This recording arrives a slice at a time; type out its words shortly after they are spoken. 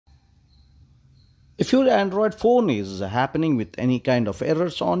If your Android phone is happening with any kind of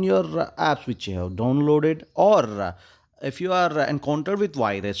errors on your apps which you have downloaded, or if you are encountered with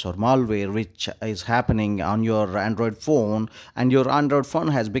virus or malware which is happening on your Android phone and your Android phone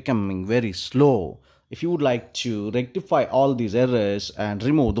has becoming very slow, if you would like to rectify all these errors and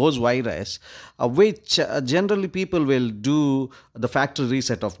remove those virus, which generally people will do the factory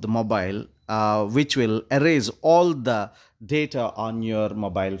reset of the mobile, which will erase all the data on your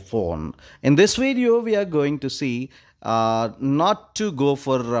mobile phone. In this video, we are going to see not to go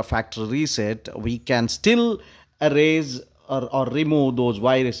for a factory reset. We can still erase or remove those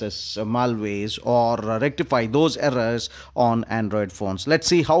viruses, malwares, or rectify those errors on Android phones. Let's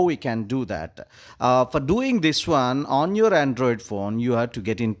see how we can do that. For doing this one on your Android phone, you have to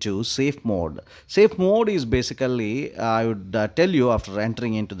get into safe mode. Safe mode is basically, I would tell you after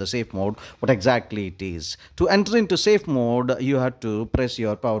entering into the safe mode what exactly it is. To enter into safe mode, you have to press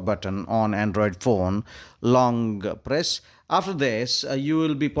your power button on Android phone, long press. After this, you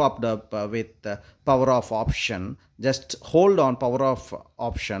will be popped up with power off option. Just hold on power off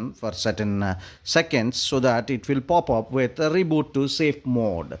option for certain seconds so that it will pop up with a reboot to safe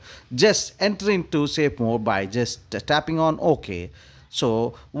mode. Just enter into safe mode by just tapping on OK.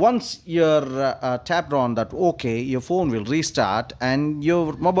 So once you're tapped on that OK, your phone will restart and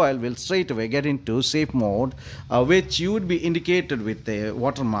your mobile will straight away get into safe mode, which you would be indicated with a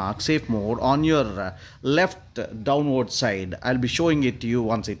watermark safe mode on your left downward side. I'll be showing it to you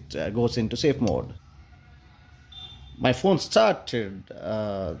once it goes into safe mode. My phone started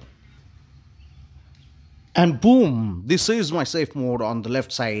and boom, this is my safe mode on the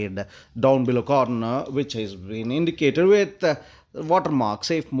left side down below corner, which has been indicated with watermark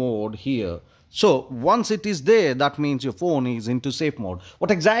safe mode here. So once it is there, that means your phone is into safe mode.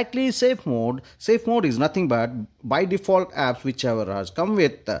 What exactly is safe mode? Safe mode is nothing but by default apps whichever has come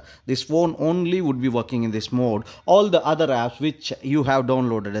with this phone only would be working in this mode. All the other apps which you have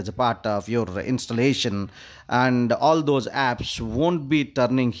downloaded as a part of your installation, and all those apps won't be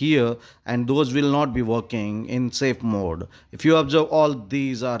turning here, and those will not be working in safe mode. If you observe, all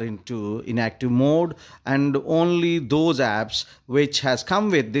these are into inactive mode, and only those apps which has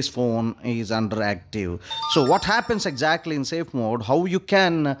come with this phone is under active. So what happens exactly in safe mode, how you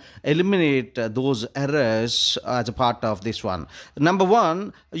can eliminate those errors as a part of this one? Number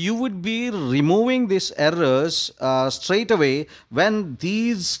one, you would be removing these errors straight away when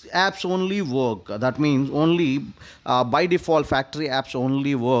these apps only work. That means only by default factory apps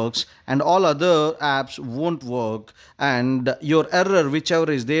only works and all other apps won't work, and your error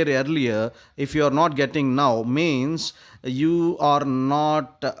whichever is there earlier, if you are not getting now, means you are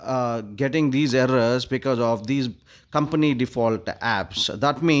not getting these errors because of these company default apps.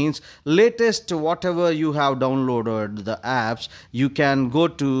 That means latest whatever you have downloaded the apps, you can go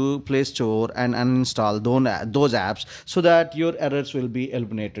to Play Store and uninstall those apps so that your errors will be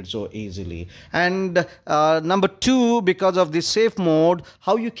eliminated so easily. And number two, because of this safe mode,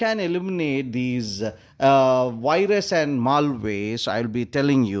 how you can eliminate these virus and malwares, I'll be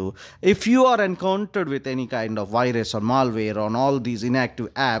telling you. If you are encountered with any kind of virus or malware on all these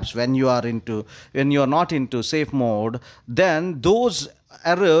inactive apps when you are not into safe mode, then those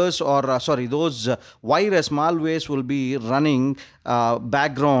errors or those virus malwares will be running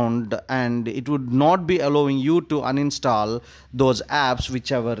background, and it would not be allowing you to uninstall those apps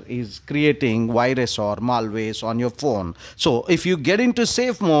whichever is creating virus or malwares on your phone. So if you get into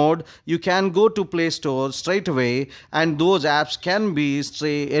safe mode, you can go to Play Store straight away, and those apps can be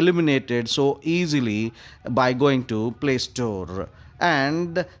eliminated so easily by going to Play Store.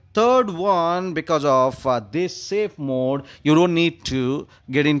 And third one, because of this safe mode, you don't need to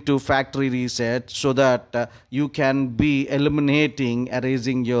get into factory reset, so that you can be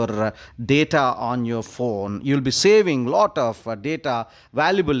erasing your data on your phone. You'll be saving lot of data,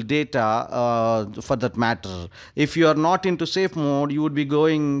 valuable data for that matter. If you are not into safe mode, you would be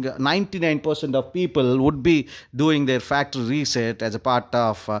going, 99% of people would be doing their factory reset as a part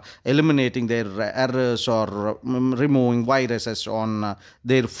of eliminating their errors or removing viruses on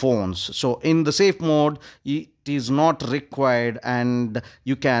their phones. So in the safe mode, it is not required, and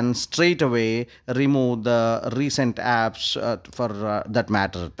you can straight away remove the recent apps for that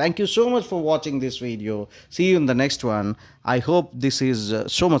matter. Thank you so much for watching this video. See you in the next one. I hope this is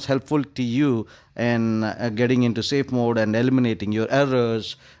so much helpful to you in getting into safe mode and eliminating your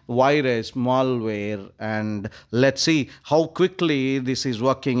errors, virus, malware, and let's see how quickly this is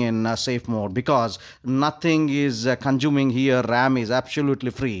working in safe mode, because nothing is consuming here. RAM is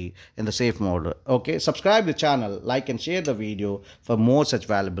absolutely free in the safe mode. Okay, subscribe the channel, like and share the video for more such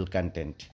valuable content.